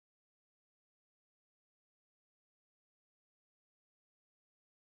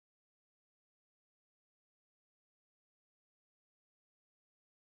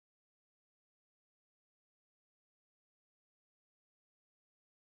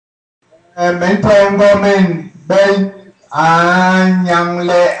mentongo men ben anyang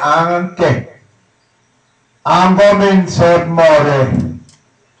le angke ango men sod more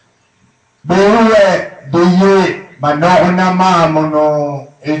bewe diye manokuna mamono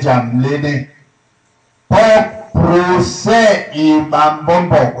ejam lene pok prose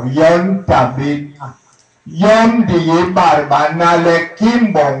Mbombok yon tabin yon diye barbana le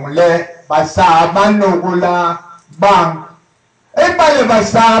kimbong le basaban nugula bang bale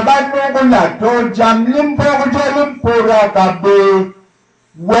basaban nugula to jam limpura kabe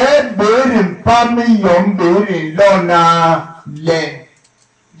we berin pami yon berin lona le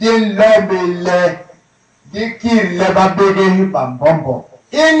din lobe le dikir le babege Mbombok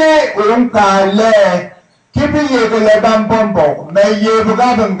ini unka le kibi yegele Mbombok me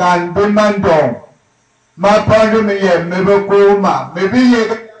yebuga bengan bimandong ma padu me ye mebe kuma mebe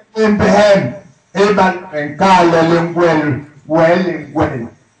yegele imbehen eban enkale lingwel welingwel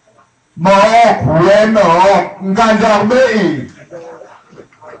ma weno nganda mei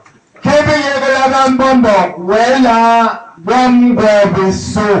kibi yegele Mbombok wela gomgo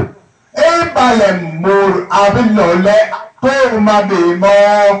bisu ebale mur abilole to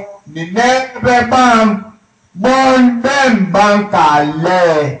mabimo ni nebe bam bon ben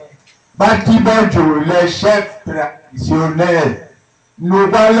bankale batibojo le chef traditionnel nous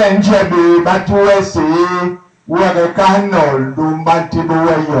allons njebe batuwese wege kanol dum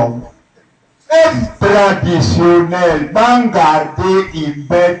batiboyom chef traditionnel bangarde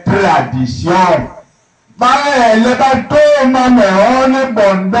ibe tradition ba le bato mame on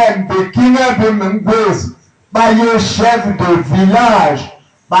bon ben bekinga bimengwes ba ye chef de village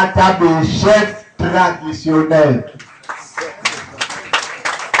batabe chef traditionnel.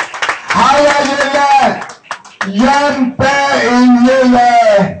 Hayayele, yampe inyele,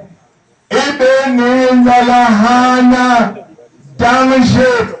 ibeni nyalahana, damje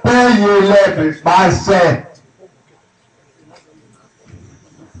peyele base.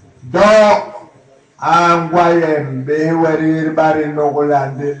 Do angwayem bewerir bari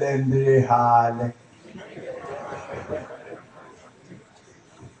nogulande lende hale.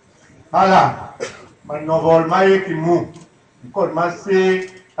 Hala, manovol maye kimu, kon masi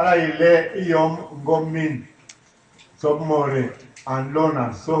ala ile iyom ngomin, sobmore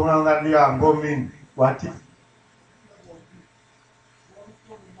anlona sohrangalia ngomin wati.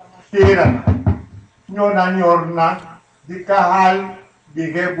 Tiran, nyona nyorna dikahal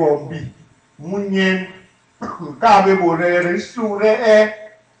dige bombi, munyen kabe bore resure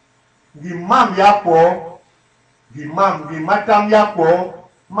gimam yapo, gimatam yapo.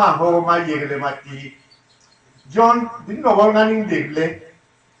 Ma ho ma yegele mati John didn't know what running digle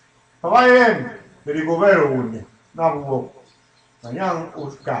Hawaiian the govero one na wo na yang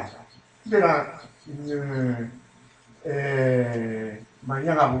Oscar dira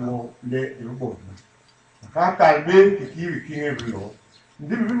manyanga wo le rubo ka kalbe ki kinge blo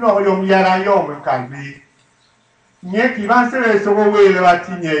ndi bi no yom yara yom kalbe nye ki van se so wo we le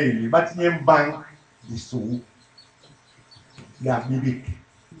batinye yi batinye mban disu ya bibi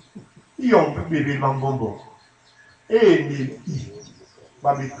Yon bebe Mbombok. Ni i.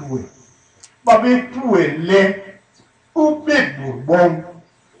 Babetue le. Ube bourbon.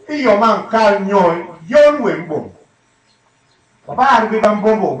 Yon man kal nyoy. Yon wembon. Papa arbe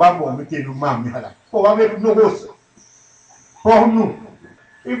Mbombok. Babon mete nou mam yala. Po babe nou gos. Po nou.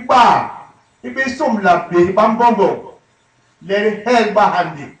 Ibe som la pe. Mbombok. Le hel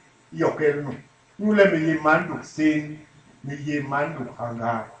bahandi. Yokel nou. Nou le me ye manduk sen. Me ye manduk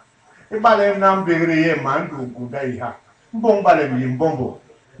hangar. Ibale nam begre mandu gudaiha mbombale mbombo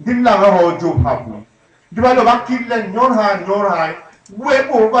dimla ho jo habu dibalo bakile nyorha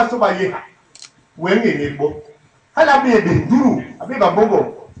webo baso baye wenge nebo hala be duru abe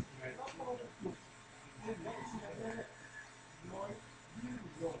babombo